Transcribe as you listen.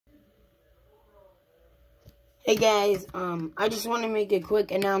Hey guys, I just want to make a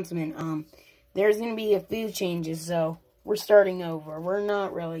quick announcement. There's going to be a few changes, so we're starting over. We're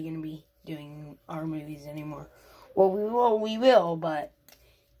not really going to be doing our movies anymore. Well, we will, but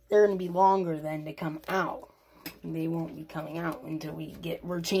they're going to be longer than to come out. They won't be coming out until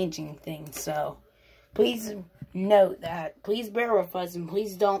we're changing things, so please note that. Please bear with us, and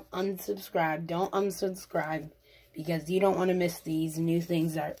please don't unsubscribe. Don't unsubscribe, because you don't want to miss these new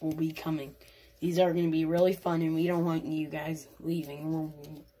things that will be coming. These are going to be really fun, and we don't want you guys leaving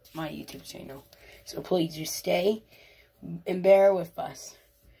my YouTube channel. So please, just stay and bear with us.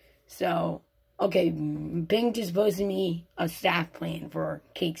 So, okay, Bing just posted me a staff plan for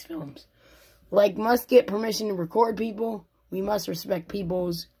Cakes Films. Like, must get permission to record people. We must respect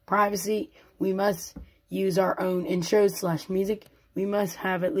people's privacy. We must use our own intros / music. We must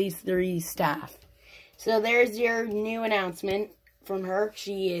have at least 3 staff. So there's your new announcement from her.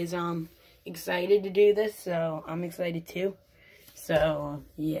 She is, excited to do this, so I'm excited too. So,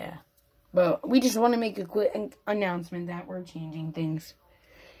 yeah. But we just want to make a quick announcement that we're changing things.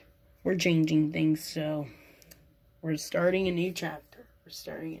 So we're starting a new chapter.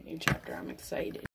 I'm excited.